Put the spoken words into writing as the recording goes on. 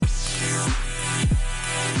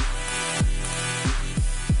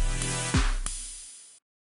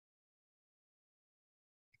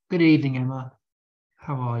Good evening, Emma.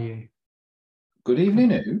 How are you? Good evening,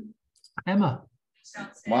 who? Emma.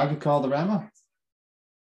 Why have you called her Emma? What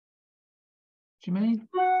do you mean?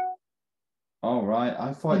 Oh, right.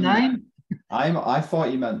 I thought I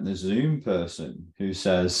thought you meant the Zoom person who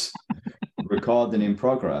says recording in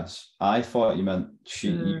progress. I thought you meant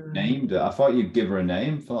you named it. I thought you'd give her a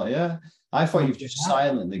name. I thought you'd just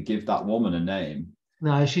silently give that woman a name.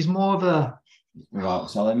 No, she's more of a...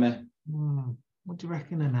 Without telling me. What do you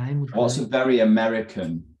reckon her name would be? What's a very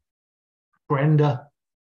American? Brenda.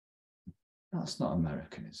 That's not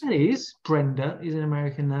American, is it? It is. Brenda is an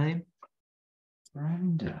American name.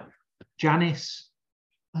 Brenda. Janice.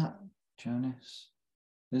 Janice.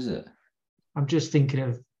 Is it? I'm just thinking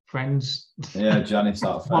of Friends. Yeah, Janice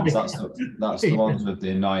out of Friends. That's the ones with the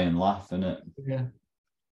annoying laugh, isn't it? Yeah.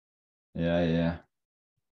 Yeah.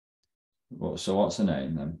 So what's her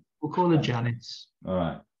name then? We'll call her Janice. All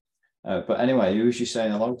right. But anyway, who was she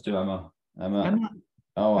saying hello to, Emma? Emma.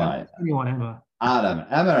 All right. Anyone, Emma. Emma.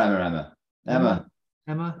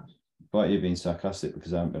 Emma. But you're being sarcastic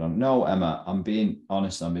because I haven't been on. No, Emma, I'm being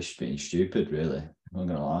honest. I'm just being stupid, really. I'm not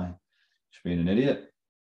going to lie. Just being an idiot.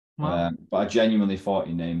 Wow. But I genuinely thought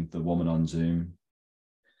you named the woman on Zoom.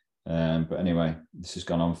 But anyway, this has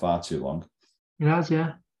gone on far too long. It has,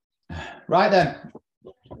 yeah. Right then.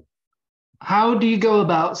 How do you go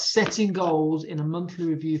about setting goals in a monthly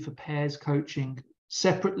review for pairs coaching,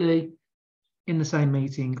 separately, in the same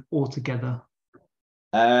meeting, or together?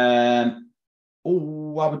 I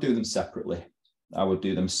would do them separately.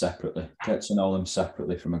 Get to know them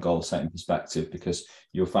separately from a goal setting perspective, because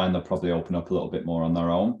you'll find they'll probably open up a little bit more on their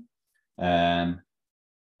own. And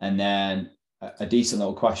then a decent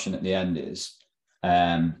little question at the end is,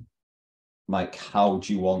 like, how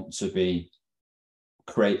do you want to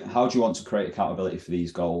create accountability for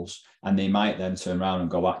these goals? And they might then turn around and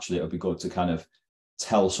go, actually, it'll be good to kind of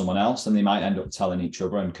tell someone else, and they might end up telling each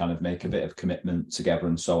other and kind of make a bit of commitment together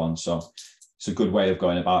and so on. So it's a good way of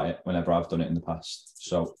going about it whenever I've done it in the past.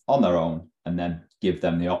 So on their own, and then give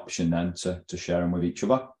them the option then to share them with each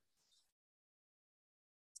other.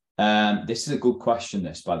 This is a good question,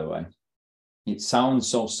 this, by the way. It sounds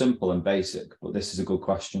so simple and basic, but this is a good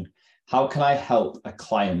question. How can I help a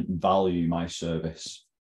client value my service?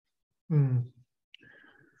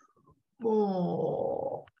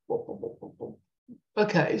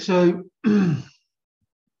 Okay, so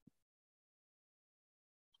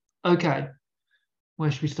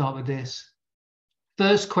where should we start with this?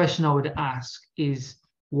 First question I would ask is,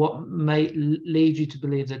 what may lead you to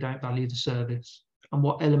believe they don't value the service, and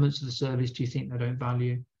what elements of the service do you think they don't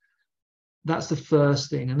value? That's the first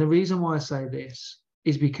thing. And the reason why I say this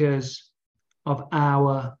is because of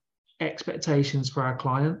our expectations for our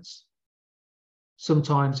clients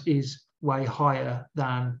sometimes is way higher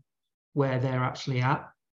than where they're actually at.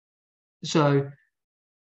 So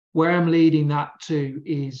where I'm leading that to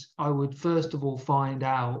is, I would first of all find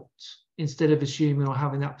out, instead of assuming or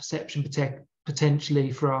having that perception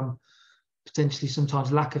potentially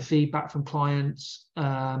sometimes lack of feedback from clients,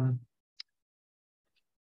 I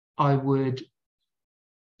would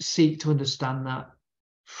seek to understand that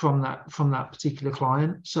from that particular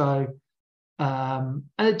client. So, and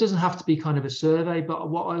it doesn't have to be kind of a survey, but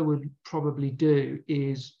what I would probably do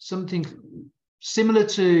is something similar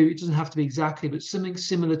to, it doesn't have to be exactly, but something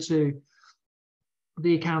similar to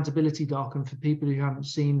the accountability doc. And for people who haven't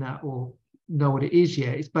seen that or know what it is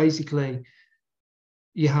yet, it's basically,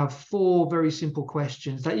 you have 4 very simple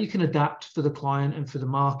questions that you can adapt for the client and for the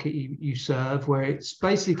market you serve, where it's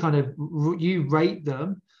basically kind of, you rate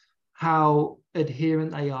them, how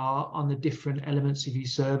adherent they are on the different elements of your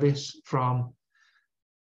service, from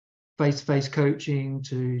face-to-face coaching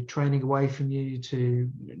to training away from you to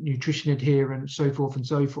nutrition adherence, so forth and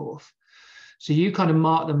so forth. So you kind of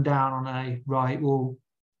mark them down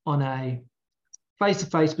on a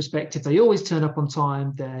face-to-face perspective, they always turn up on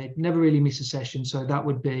time, they never really miss a session. So that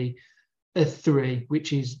would be a 3,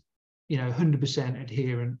 which is, 100%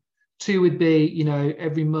 adherent. 2 would be,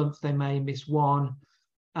 every month they may miss one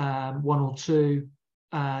or 2.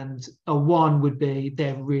 And a 1 would be,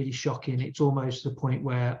 they're really shocking. It's almost the point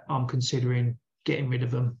where I'm considering getting rid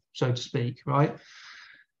of them, so to speak, right?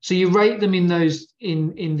 So you rate them in those,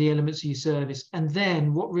 in the elements of your service. And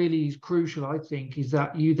then what really is crucial, I think, is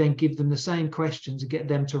that you then give them the same questions and get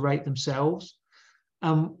them to rate themselves.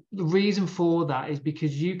 The reason for that is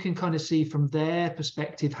because you can kind of see from their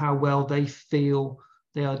perspective how well they feel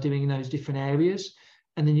they are doing in those different areas.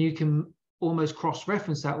 And then you can almost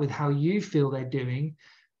cross-reference that with how you feel they're doing.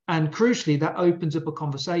 And crucially, that opens up a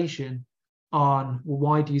conversation on, well,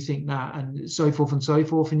 why do you think that? And so forth and so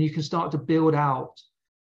forth. And you can start to build out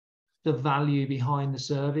the value behind the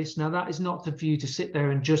service. Now, that is not for you to sit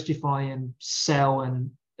there and justify and sell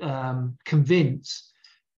and convince,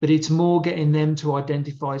 but it's more getting them to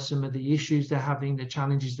identify some of the issues they're having, the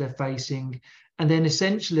challenges they're facing, and then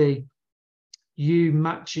essentially you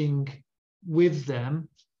matching with them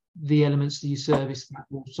the elements of your service that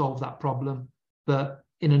will solve that problem, but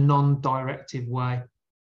in a non-directive way,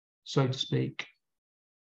 so to speak.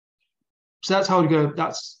 So that's how I would go.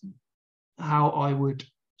 That's how I would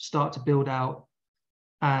start to build out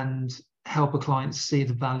and help a client see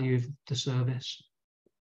the value of the service.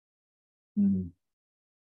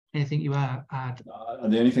 Anything you add?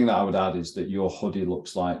 The only thing that I would add is that your hoodie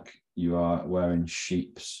looks like you are wearing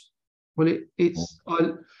sheep's. Well,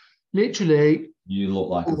 literally. You look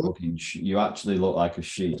like a fucking. You actually look like a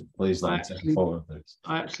sheep. Please let me take a photo of this.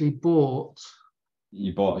 I actually bought.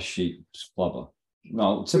 You bought a sheep's blubber.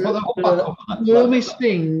 No, to put the hood back up. Warmest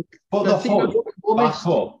thing. Put the hood back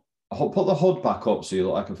up. Put the hood back up so you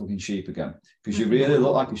look like a fucking sheep again. Because you really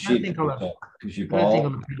look like a sheep. Because you bought. I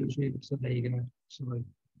don't think I'm a sheep. So there you go. Sorry.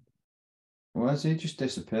 Why has he just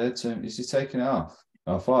disappeared? Is he taking it off?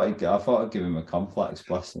 I thought I'd give him a complex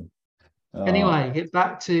blessing. Anyway, get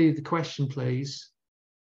back to the question, please.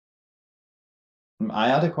 I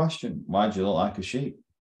had a question. Why do you look like a sheep?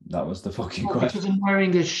 That was the fucking question. Because I'm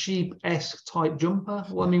wearing a sheep-esque type jumper.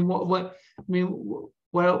 Well, I mean, what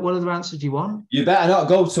other answer do you want? You better not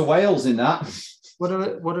go to Wales in that. What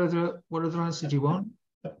other answer do you want?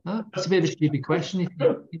 Huh? It's a bit of a stupid question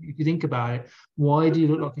if you think about it. Why do you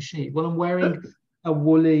look like a sheep? Well, I'm wearing a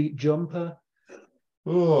woolly jumper.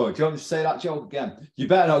 Oh, do you want to say that joke again? You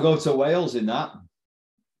better not go to Wales in that.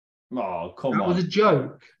 Oh, come on. That was a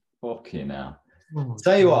joke. Fucking hell. Oh,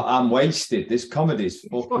 tell you what, I'm wasted. This comedy's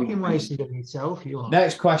fucking wasted on yourself. You are.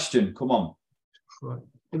 Next question. Come on. Right.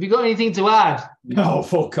 Have you got anything to add? No,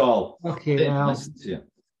 fuck all. Okay, now.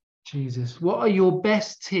 Jesus. What are your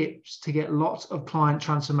best tips to get lots of client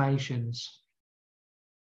transformations?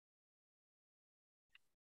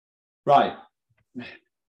 Right.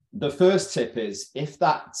 The first tip is, if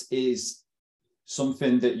that is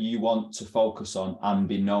something that you want to focus on and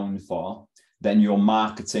be known for, then your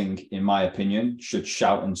marketing, in my opinion, should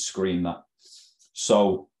shout and scream that.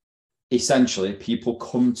 So essentially, people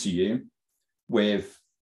come to you with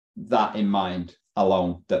that in mind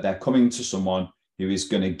alone, that they're coming to someone who is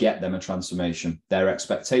going to get them a transformation. Their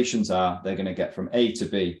expectations are they're going to get from A to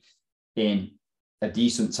B in a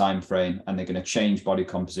decent time frame, and they're going to change body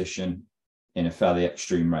composition in a fairly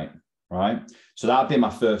extreme rate, right? So that would be my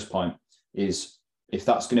first point, is if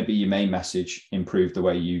that's going to be your main message, improve the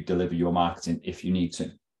way you deliver your marketing if you need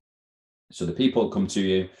to. So the people that come to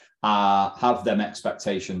you have them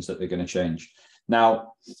expectations that they're going to change.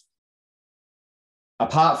 Now,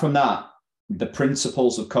 apart from that, the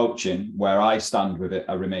principles of coaching, where I stand with it,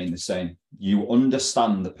 remain the same. You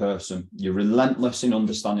understand the person. You're relentless in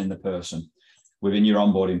understanding the person within your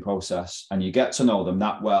onboarding process, and you get to know them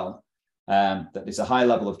that well, that there's a high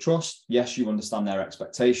level of trust. Yes, you understand their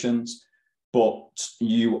expectations, but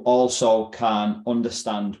you also can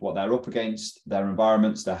understand what they're up against, their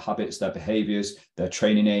environments, their habits, their behaviors, their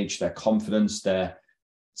training age, their confidence, their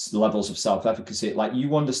levels of self-efficacy. Like,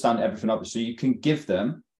 you understand everything of it, so you can give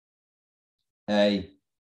them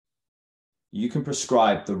you can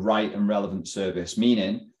prescribe the right and relevant service,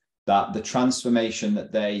 meaning that the transformation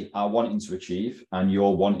that they are wanting to achieve and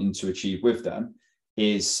you're wanting to achieve with them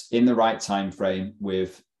is in the right time frame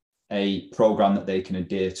with a program that they can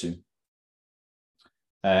adhere to.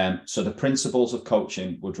 So the principles of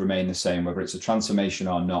coaching would remain the same, whether it's a transformation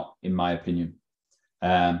or not, in my opinion.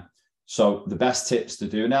 So the best tips to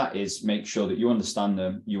do that is make sure that you understand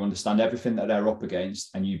them, you understand everything that they're up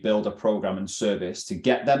against, and you build a program and service to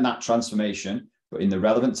get them that transformation, but in the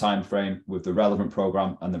relevant time frame with the relevant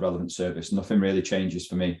program and the relevant service. Nothing really changes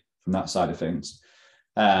for me from that side of things.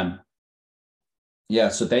 Yeah,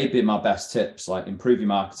 so they'd be my best tips, like improve your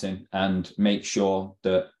marketing and make sure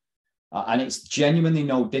that, and it's genuinely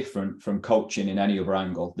no different from coaching in any other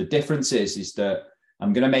angle. The difference is that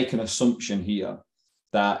I'm going to make an assumption here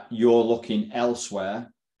that you're looking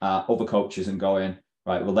elsewhere at other coaches and going,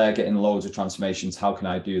 right, well, they're getting loads of transformations. How can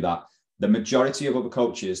I do that? The majority of other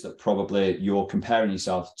coaches that probably you're comparing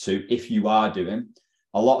yourself to, if you are doing,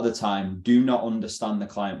 a lot of the time do not understand the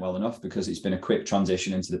client well enough, because it's been a quick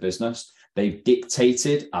transition into the business. They've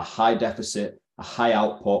dictated a high deficit, a high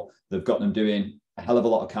output. They've got them doing a hell of a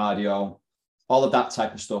lot of cardio, all of that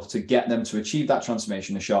type of stuff to get them to achieve that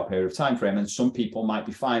transformation in a short period of time frame. And some people might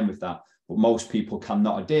be fine with that, but most people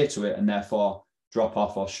cannot adhere to it and therefore drop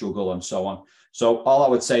off or struggle and so on. So all I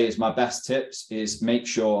would say is my best tips is make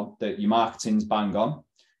sure that your marketing's bang on.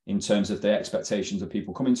 in terms of the expectations of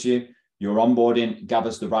people coming to you. Your onboarding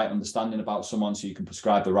gathers the right understanding about someone so you can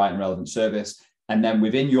prescribe the right and relevant service. And then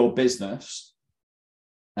within your business,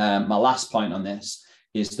 my last point on this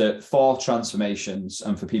is that for transformations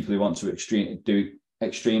and for people who want to do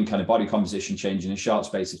extreme kind of body composition change in a short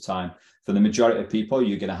space of time, for the majority of people,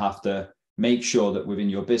 you're going to have to make sure that within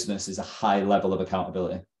your business is a high level of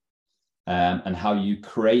accountability. And how you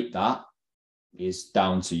create that is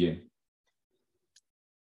down to you.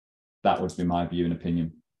 That would be my view and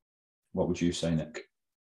opinion. What would you say, Nick?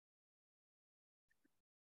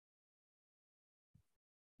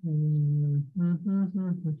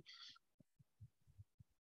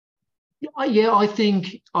 Yeah, I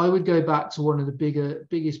think I would go back to one of the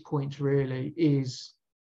biggest points really is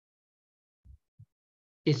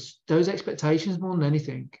it's those expectations more than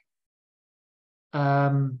anything.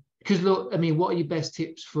 Because look, I mean, what are your best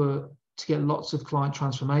tips to get lots of client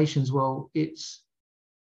transformations? Well, it's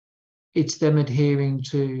them adhering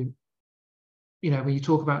to, you know, when you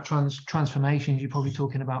talk about transformations, you're probably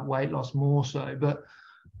talking about weight loss more so, but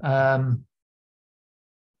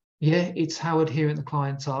yeah, it's how adherent the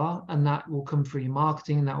clients are, and that will come through your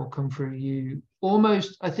marketing, and that will come through you.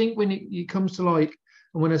 Almost, I think when it comes to like,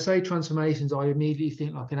 and when I say transformations, I immediately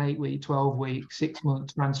think like an 8-week, 12-week,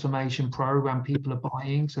 6-month transformation program people are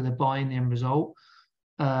buying, so they're buying the end result.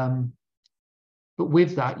 But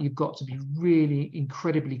with that, you've got to be really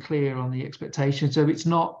incredibly clear on the expectation. So it's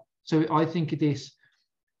not. So I think this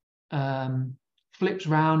flips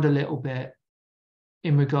around a little bit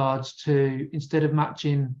in regards to, instead of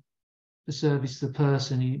matching the service to the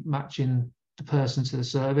person, you matching the person to the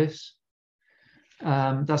service.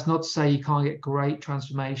 That's not to say you can't get great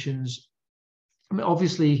transformations. I mean,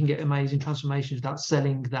 obviously you can get amazing transformations without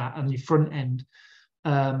selling that on your front end,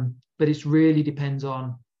 but it really depends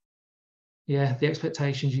on, yeah, the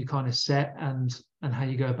expectations you kind of set and how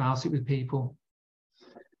you go about it with people.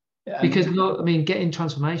 Yeah, because look, I mean, getting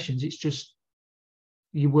transformations, it's just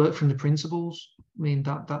you work from the principles. I mean,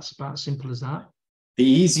 that's about as simple as that. The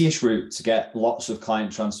easiest route to get lots of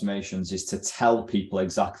client transformations is to tell people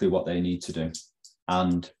exactly what they need to do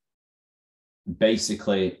and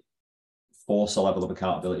basically force a level of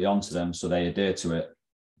accountability onto them so they adhere to it,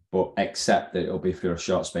 but accept that it'll be for a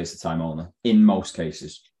short space of time only, in most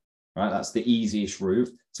cases, right? That's the easiest route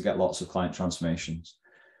to get lots of client transformations.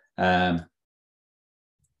 But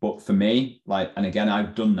for me, like, and again,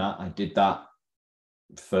 I've done that. I did that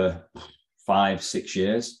for 5-6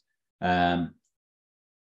 years.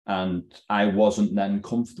 And I wasn't then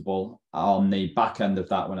comfortable on the back end of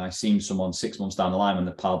that when I seen someone 6 months down the line when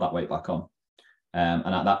they piled that weight back on. And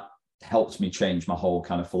that helped me change my whole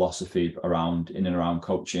kind of philosophy around in and around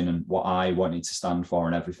coaching and what I wanted to stand for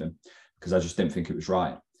and everything, because I just didn't think it was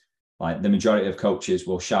right. Like the majority of coaches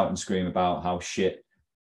will shout and scream about how shit,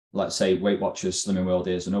 let's say, Weight Watchers, Slimming World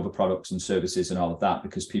is, and other products and services and all of that,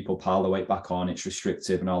 because people pile the weight back on, it's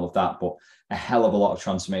restrictive and all of that. But a hell of a lot of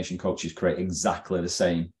transformation coaches create exactly the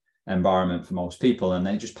same environment for most people, and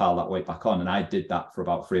they just pile that weight back on. And I did that for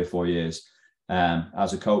about 3 or 4 years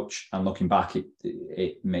as a coach. And looking back,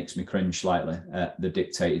 it makes me cringe slightly at the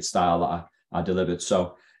dictated style that I delivered.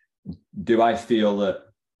 So do I feel that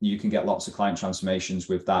you can get lots of client transformations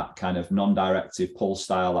with that kind of non-directive pull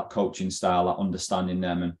style, that coaching style, that understanding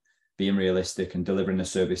them and being realistic and delivering a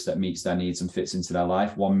service that meets their needs and fits into their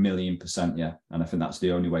life? 1,000,000%, yeah. And I think that's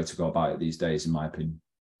the only way to go about it these days, in my opinion.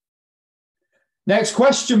 Next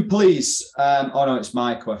question, please. Oh no, it's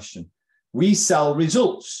my question. We sell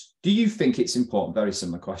results. Do you think it's important? Very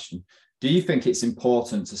similar question. Do you think it's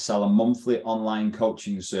important to sell a monthly online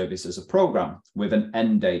coaching service as a program with an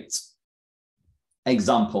end date?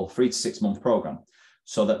 Example, 3 to 6 month program,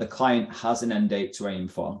 so that the client has an end date to aim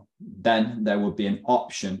for. Then there would be an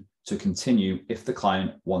option to continue if the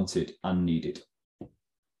client wanted and needed.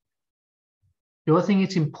 Do I think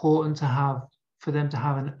it's important for them to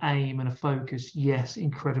have an aim and a focus? Yes,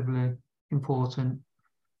 incredibly important.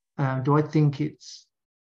 Do I think I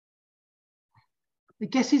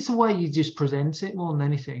guess it's the way you just present it more than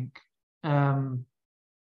anything.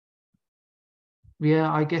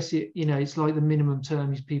 Yeah, I guess it's like the minimum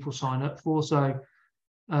terms people sign up for. So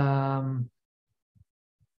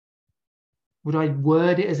would I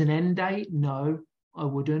word it as an end date? No, I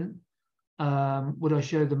wouldn't. Would I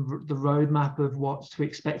show them the roadmap of what to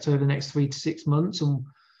expect over the next 3 to 6 months and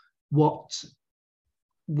what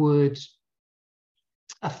would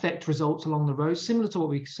affect results along the road? Similar to what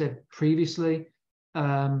we said previously.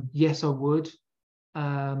 Yes, I would.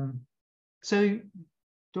 So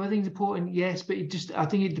do I think it's important? Yes, but I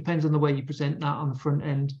think it depends on the way you present that on the front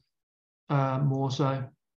end more so.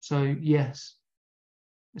 So yes,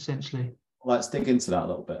 essentially. let's dig into that a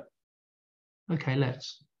little bit. Okay,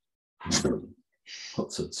 let's.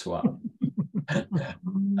 What's a twat?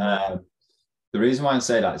 The reason why I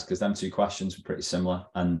say that is because them two questions were pretty similar,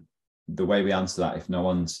 and the way we answer that, if no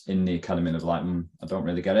one's in the academy, they're like, I don't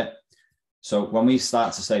really get it. So when we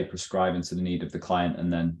start to say prescribing to the need of the client,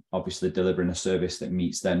 and then obviously delivering a service that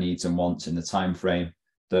meets their needs and wants in the time frame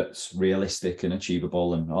that's realistic and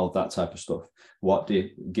achievable and all of that type of stuff, what do you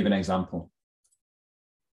give an example?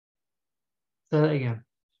 Say that again.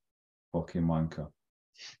 Fucking wanker.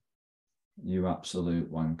 You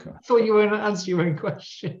absolute wanker. I thought you were going to answer your own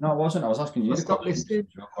question. No, I wasn't. I was asking you the Stop question. listening.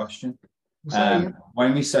 Your question.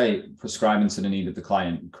 When we say prescribing to the need of the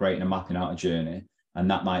client, creating and mapping out a journey, and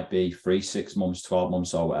that might be 3, 6 months, 12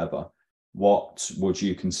 months or whatever, what would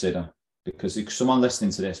you consider? Because if someone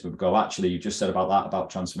listening to this would go, actually, you just said about that, about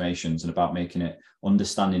transformations and about making it,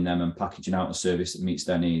 understanding them and packaging out a service that meets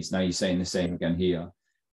their needs. Now you're saying the same again here,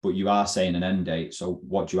 but you are saying an end date. So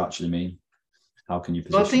what do you actually mean? How can you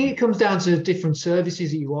position? I think it comes down to different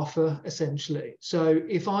services that you offer, essentially. So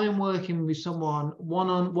if I'm working with someone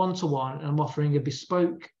one-to-one and I'm offering a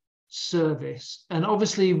bespoke service, and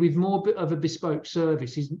obviously with more of a bespoke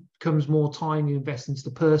service comes more time you invest into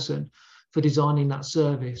the person for designing that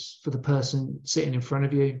service for the person sitting in front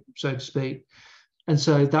of you, so to speak. And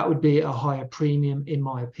so that would be a higher premium, in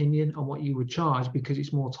my opinion, on what you would charge, because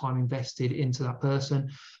it's more time invested into that person,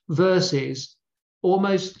 versus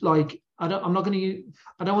almost like, I don't want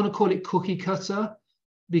to call it cookie cutter,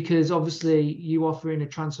 because obviously you offering a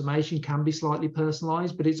transformation can be slightly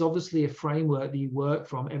personalized, but it's obviously a framework that you work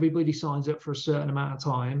from. Everybody signs up for a certain amount of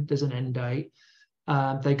time. There's an end date.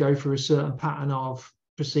 They go through a certain pattern of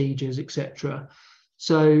procedures, etc.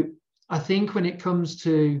 So I think when it comes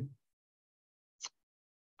to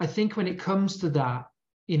that,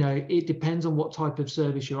 it depends on what type of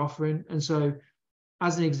service you're offering. And so,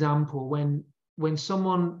 as an example, when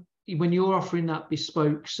you're offering that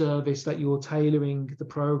bespoke service that you're tailoring the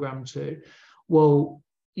program to, well,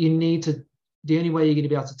 the only way you're going to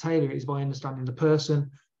be able to tailor it is by understanding the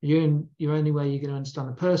person. Your only way you're going to understand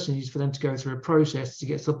the person is for them to go through a process to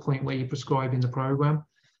get to the point where you're prescribing the program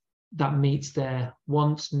that meets their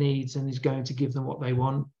wants, needs, and is going to give them what they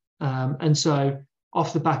want. And so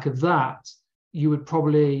off the back of that, we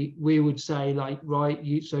would say, like, right,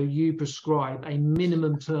 you prescribe a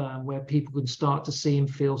minimum term where people can start to see and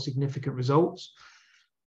feel significant results.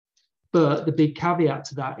 But the big caveat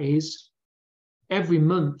to that is every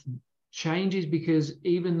month changes, because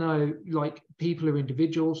even though, like, people are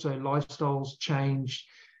individuals, so lifestyles change,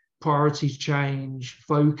 priorities change,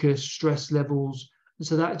 focus, stress levels. And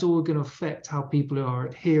so that's all going to affect how people are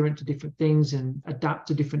adherent to different things and adapt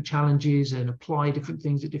to different challenges and apply different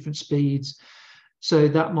things at different speeds. So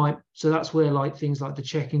that's where, like, things like the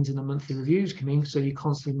check-ins and the monthly reviews come in. So you're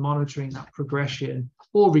constantly monitoring that progression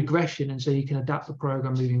or regression, and so you can adapt the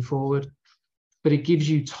program moving forward. But it gives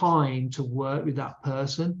you time to work with that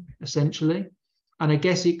person, essentially. And I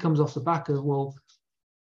guess it comes off the back of, well,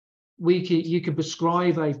 you could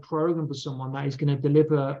prescribe a program for someone that is going to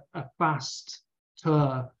deliver a fast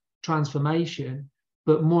transformation,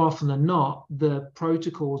 but more often than not, the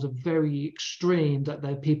protocols are very extreme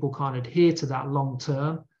that people can't adhere to that long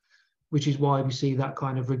term, which is why we see that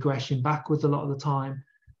kind of regression backwards a lot of the time.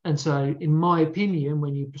 And so, in my opinion,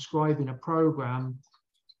 when you're prescribing a program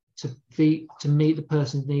to meet the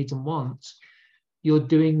person's needs and wants, you're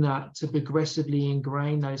doing that to progressively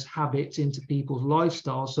ingrain those habits into people's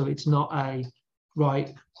lifestyles. So it's not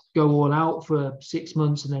go all out for 6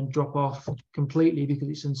 months and then drop off completely because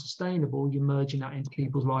it's unsustainable. You're merging that into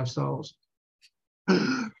people's lifestyles.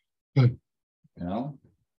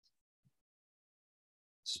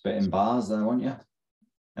 Spitting bars there, weren't you?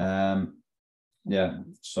 Yeah.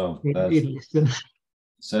 So you didn't listen.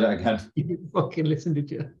 Say that again. You didn't fucking listen,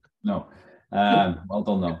 did you? No. Well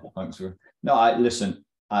done, though. Thanks for. No, I did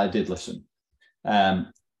listen.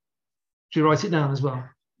 Did you write it down as well?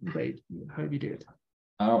 I hope you did.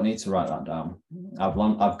 I don't need to write that down.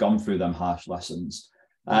 I've gone through them harsh lessons.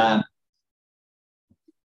 Yeah,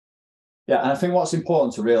 and I think what's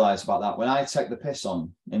important to realise about that, when I take the piss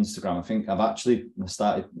on Instagram, I think I've actually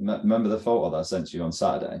started. Remember the photo that I sent you on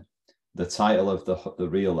Saturday? The title of the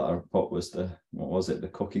reel that I put was the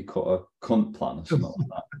cookie cutter cunt plan or something like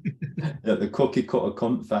that. Yeah, the cookie cutter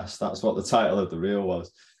cunt fest. That's what the title of the reel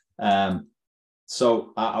was.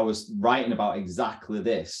 So I was writing about exactly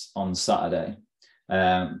this on Saturday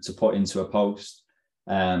to put into a post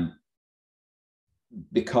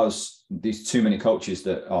because there's too many coaches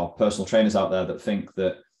or personal trainers out there that think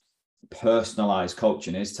that personalized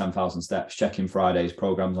coaching is 10,000 steps, check-in Fridays,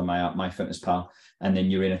 programs on my app, MyFitnessPal, and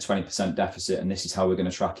then you're in a 20% deficit, and this is how we're going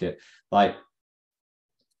to track it. Like,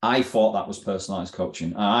 I thought that was personalized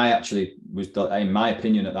coaching. And I actually was, in my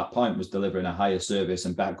opinion, at that point, was delivering a higher service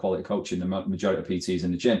and better quality coaching than the majority of PTs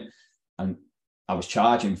in the gym. And I was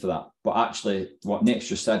charging for that. But actually, what Nick's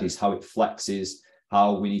just said is how it flexes,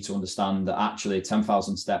 how we need to understand that actually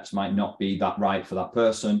 10,000 steps might not be that right for that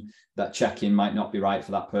person. That check-in might not be right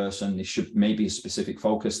for that person. There should maybe a specific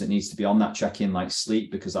focus that needs to be on that check-in, like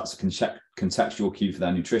sleep, because that's a contextual cue for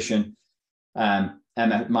their nutrition. And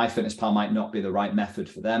MyFitnessPal might not be the right method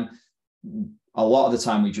for them. A lot of the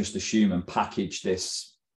time, we just assume and package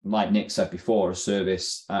this, like Nick said before, a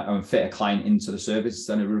service and fit a client into the service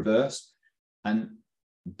instead of reverse. And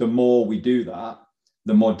the more we do that,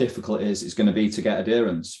 the more difficult it's going to be to get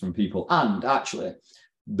adherence from people. And actually,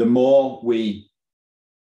 the more we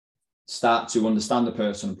start to understand the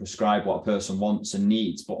person and prescribe what a person wants and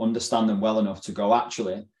needs, but understand them well enough to go,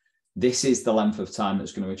 actually, this is the length of time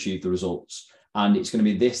that's going to achieve the results. And it's going to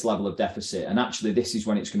be this level of deficit. And actually, this is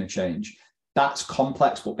when it's going to change. That's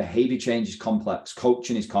complex, but behavior change is complex.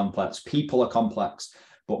 Coaching is complex. People are complex.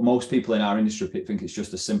 But most people in our industry think it's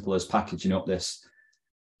just as simple as packaging up this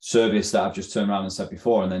service that I've just turned around and said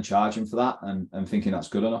before and then charging for that and thinking that's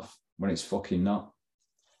good enough when it's fucking not.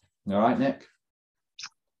 All right, Nick?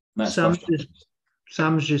 Next question.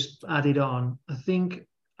 Sam's just added on. I think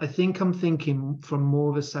I'm thinking from more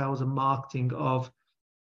of a sales and marketing of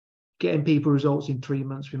getting people results in 3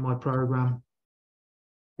 months with my program.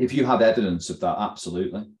 If you have evidence of that,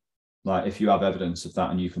 absolutely. Like if you have evidence of that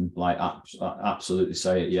and you can like absolutely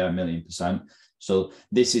say it, yeah, 1,000,000%. So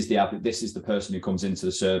this is the person who comes into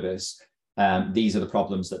the service. These are the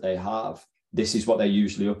problems that they have. This is what they're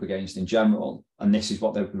usually up against in general. And this is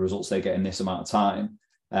what the results they get in this amount of time.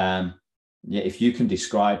 Yeah, if you can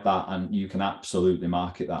describe that, and you can absolutely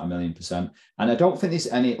market that 1,000,000%. And I don't think there's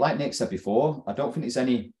any, like Nick said before, I don't think there's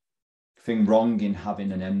anything wrong in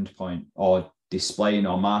having an endpoint or displaying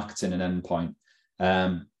or marketing an endpoint.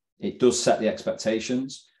 It does set the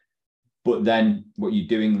expectations, but then what you're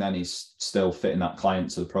doing then is still fitting that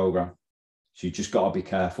client to the program. So you just got to be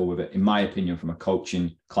careful with it, in my opinion, from a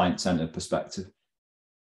coaching client-centered perspective.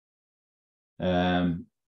 When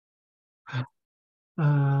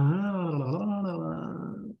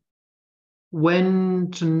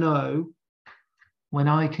to know when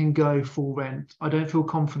I can go full rent. I don't feel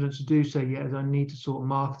confident to do so yet, as I need to sort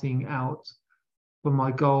marketing out for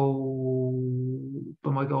my goals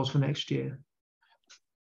for next year.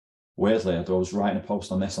 Weirdly, I was writing a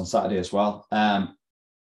post on this on Saturday as well.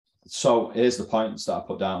 So here's the points that I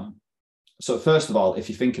put down. So first of all, if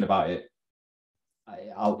you're thinking about it,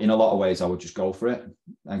 in a lot of ways, I would just go for it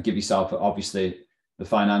and give yourself, obviously, the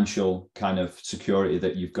financial kind of security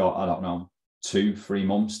that you've got, I don't know, 2-3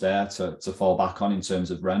 months there to fall back on in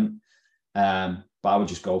terms of rent. But I would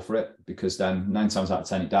just go for it, because then 9 times out of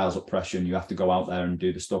 10, it dials up pressure and you have to go out there and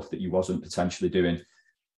do the stuff that you wasn't potentially doing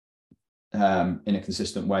in a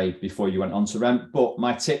consistent way before you went on to rent. But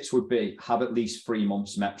my tips would be have at least 3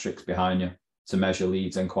 months metrics behind you to measure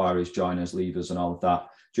leads, inquiries, joiners, leavers, and all of that,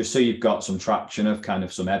 just so you've got some traction of kind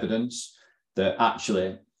of some evidence that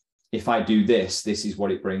actually, if I do this, this is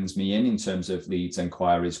what it brings me in terms of leads,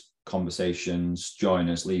 inquiries, conversations,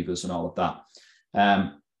 joiners, leavers, and all of that.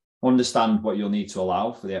 Understand what you'll need to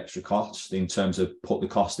allow for the extra costs in terms of put the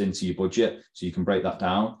cost into your budget so you can break that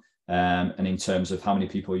down, and in terms of how many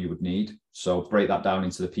people you would need. So break that down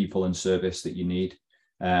into the people and service that you need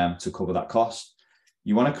to cover that cost.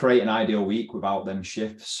 You want to create an ideal week without them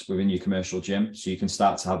shifts within your commercial gym, so you can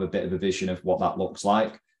start to have a bit of a vision of what that looks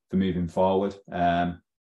like for moving forward.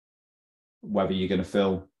 Whether you're going to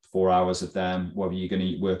fill 4 hours of them, whether you're going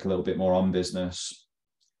to work a little bit more on business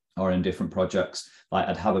or in different projects, like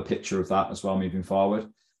I'd have a picture of that as well moving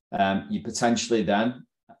forward. You potentially then,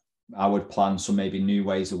 I would plan some maybe new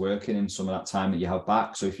ways of working in some of that time that you have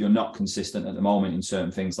back. So if you're not consistent at the moment in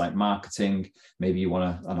certain things like marketing, maybe you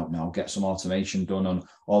want to, I don't know, get some automation done on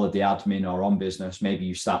all of the admin or on business, maybe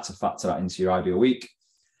you start to factor that into your ideal week.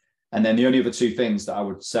 And then the only other 2 things that I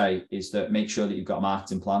would say is that make sure that you've got a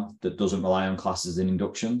marketing plan that doesn't rely on classes and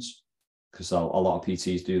inductions, because a lot of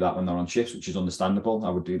PTs do that when they're on shifts, which is understandable. I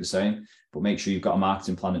would do the same, but make sure you've got a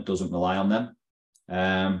marketing plan that doesn't rely on them.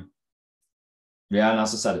 Yeah, and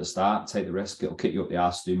as I said at the start, take the risk. It'll kick you up the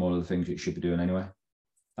arse to do more of the things you should be doing anyway.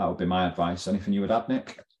 That would be my advice. Anything you would add,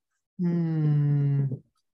 Nick?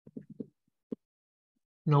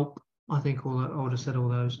 Nope. I think I would have said all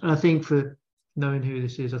those. And I think for knowing who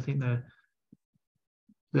this is, I think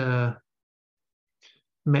the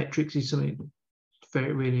metrics is something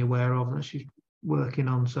very really aware of that she's working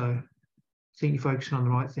on. So think you're focusing on the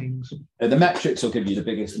right things. The metrics will give you the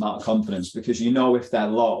biggest amount of confidence, because you know if they're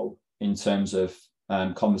low in terms of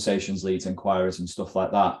conversations, leads, inquiries and stuff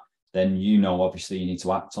like that, then you know obviously you need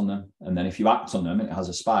to act on them. And then if you act on them and it has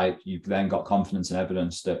a spike, you've then got confidence and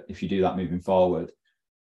evidence that if you do that moving forward,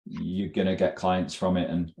 you're going to get clients from it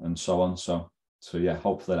and so on. So yeah,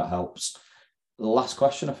 hopefully that helps. The last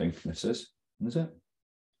question, I think this is it?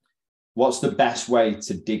 What's the best way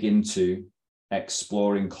to dig into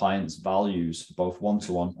exploring clients' values, both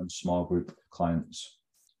one-to-one and small group clients?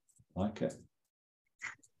 Like it.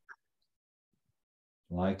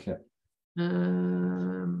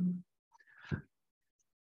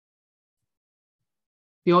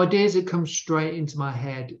 The ideas that come straight into my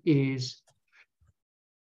head is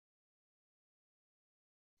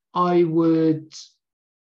I would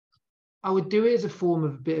do it as a form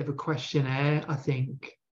of a bit of a questionnaire, I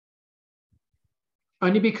think.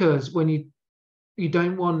 Only because when you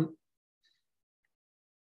don't want,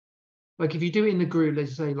 like if you do it in the group,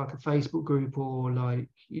 let's say like a Facebook group, or like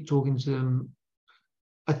you're talking to them,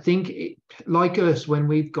 I think like us, when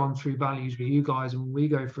we've gone through values with you guys and when we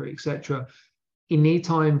go through it, etc., you need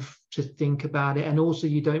time to think about it. And also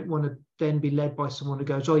you don't want to then be led by someone who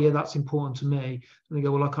goes, oh yeah, that's important to me. And they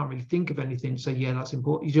go, well, I can't really think of anything. So yeah, that's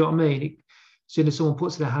important. You know what I mean? As soon as someone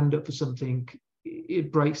puts their hand up for something,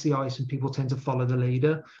 it breaks the ice and people tend to follow the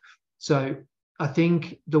leader. So I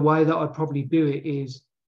think the way that I'd probably do it is,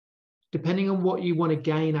 depending on what you want to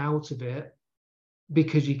gain out of it,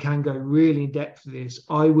 because you can go really in depth with this,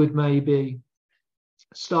 I would maybe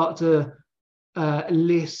start to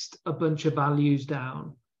list a bunch of values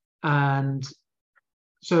down. And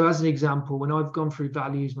so as an example, when I've gone through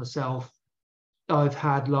values myself, I've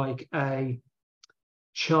had like a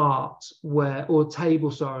chart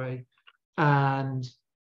table, and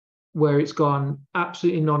where it's gone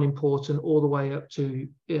absolutely non-important all the way up to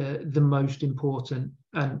the most important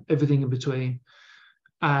and everything in between.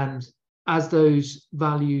 And as those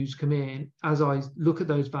values come in, as I look at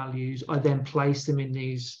those values, I then place them in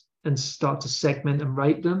these and start to segment and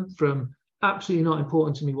rate them from absolutely not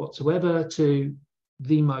important to me whatsoever to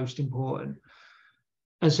the most important.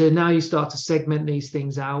 And so now you start to segment these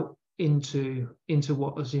things out into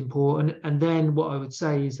what is important. And then what I would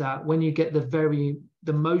say is that when you get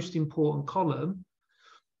the most important column,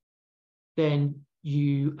 then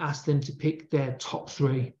you ask them to pick their top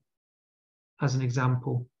 3 as an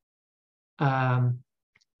example.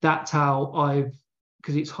 That's how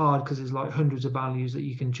because it's hard because there's like hundreds of values that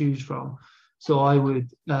you can choose from. So I would,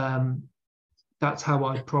 that's how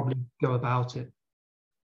I'd probably go about it.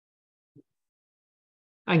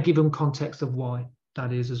 And give them context of why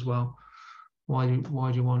that is as well. Why do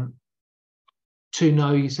you want to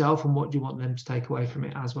know yourself, and what do you want them to take away from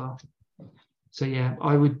it as well? So yeah,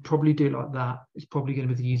 I would probably do it like that. It's probably going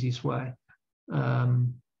to be the easiest way.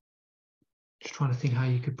 Just trying to think how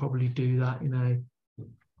you could probably do that,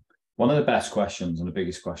 One of the best questions and the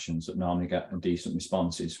biggest questions that normally get a decent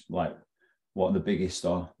response is like, what are the biggest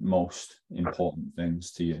or most important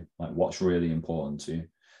things to you? Like, what's really important to you?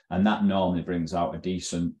 And that normally brings out a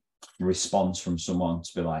decent response from someone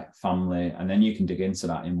to be like family. And then you can dig into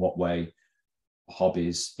that, in what way,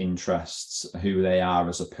 hobbies, interests, who they are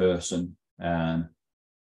as a person, and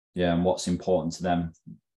what's important to them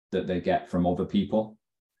that they get from other people.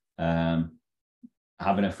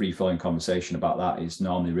 Having a free-flowing conversation about that is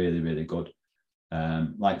normally really, really good.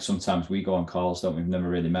 Like sometimes we go on calls, don't we? We've never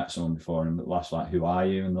really met someone before, and last like, who are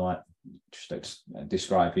you? And they're like, just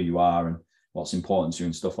describe who you are and what's important to you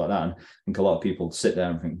and stuff like that. And I think a lot of people sit there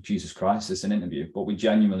and think, Jesus Christ, it's an interview, but we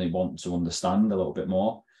genuinely want to understand a little bit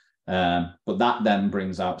more. But that then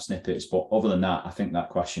brings out snippets. But other than that, I think that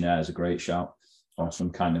questionnaire is a great shout, or some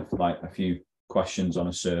kind of like a few questions on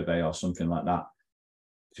a survey or something like that.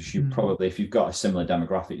 Because you probably, if you've got a similar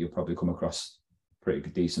demographic, you'll probably come across a pretty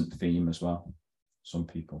decent theme as well. Some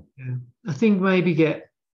people. Yeah. I think maybe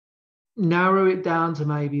narrow it down to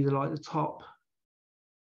maybe the top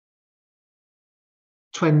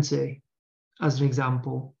 20 as an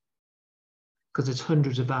example, because there's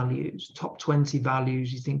hundreds of values. Top 20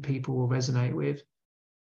 values you think people will resonate with.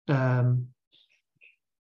 And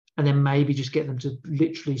then maybe just get them to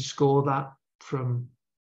literally score that from,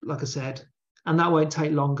 like I said, and that won't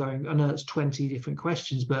take long going. I know it's 20 different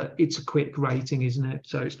questions, but it's a quick rating, isn't it?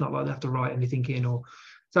 So it's not like they have to write anything in, so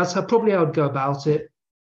that's probably how I would go about it.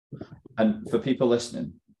 And for people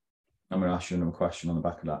listening, I'm going to ask you another question on the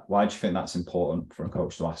back of that. Why do you think that's important for a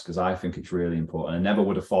coach to ask? Because I think it's really important. I never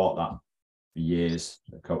would have thought that for years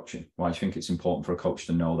of coaching. Why do you think it's important for a coach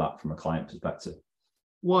to know that from a client perspective?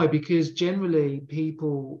 Why? Because generally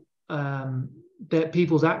people's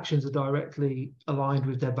actions are directly aligned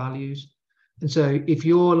with their values. And so if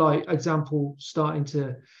you're like, example,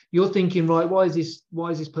 you're thinking, right, why is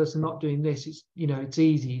this person not doing this? It's, it's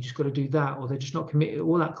easy. You just got to do that, or they're just not committed,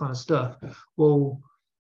 all that kind of stuff. Well,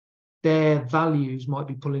 their values might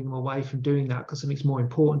be pulling them away from doing that because something's more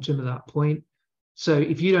important to them at that point. So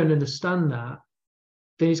if you don't understand that,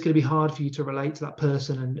 then it's going to be hard for you to relate to that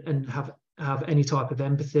person and have any type of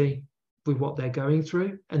empathy with what they're going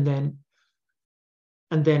through, and then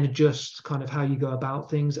adjust kind of how you go about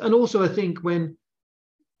things. And also, I can't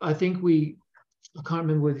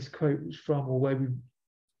remember where this quote was from or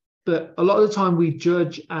but a lot of the time we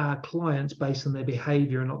judge our clients based on their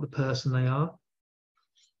behavior and not the person they are.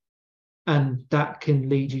 And that can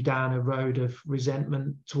lead you down a road of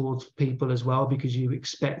resentment towards people as well, because you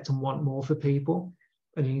expect and want more for people,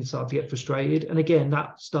 and you start to get frustrated. And again,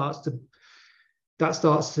 that starts to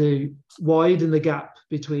widen the gap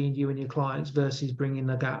between you and your clients versus bringing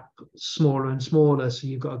the gap smaller and smaller, so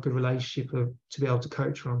you've got a good relationship to be able to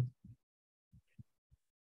coach from.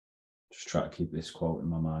 Just try to keep this quote in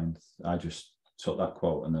my mind. I just took that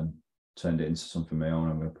quote and then turned it into something of my own.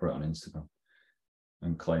 I'm going to put it on Instagram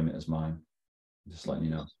and claim it as mine. Just letting you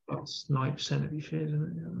know. That's 9% of your shares,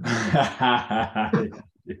 isn't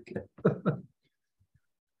it?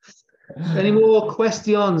 Any more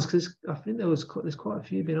questions? Because I think there's quite a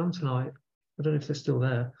few been on tonight. I don't know if they're still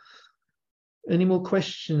there. Any more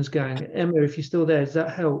questions going? Emma, if you're still there, does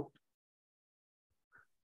that help?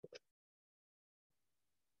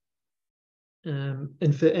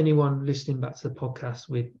 And for anyone listening back to the podcast,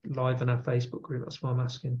 we're live on our Facebook group. That's why I'm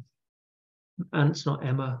asking. And it's not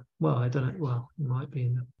Emma. Well, I don't know. Well, it might be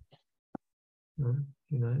in the, who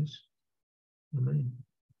knows? I mean,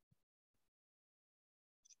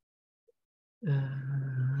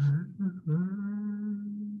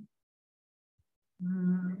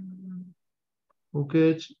 all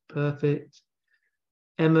good, perfect.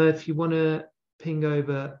 Emma, if you want to ping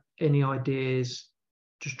over any ideas,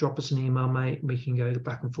 just drop us an email, mate, and we can go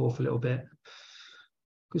back and forth a little bit.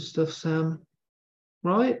 Good stuff, Sam.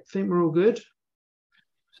 Right, I think we're all good.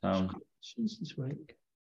 This week.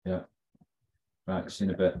 Yeah. Right, see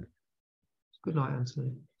you in a bit. Good night,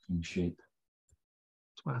 Anthony. Sheep.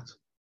 Twat.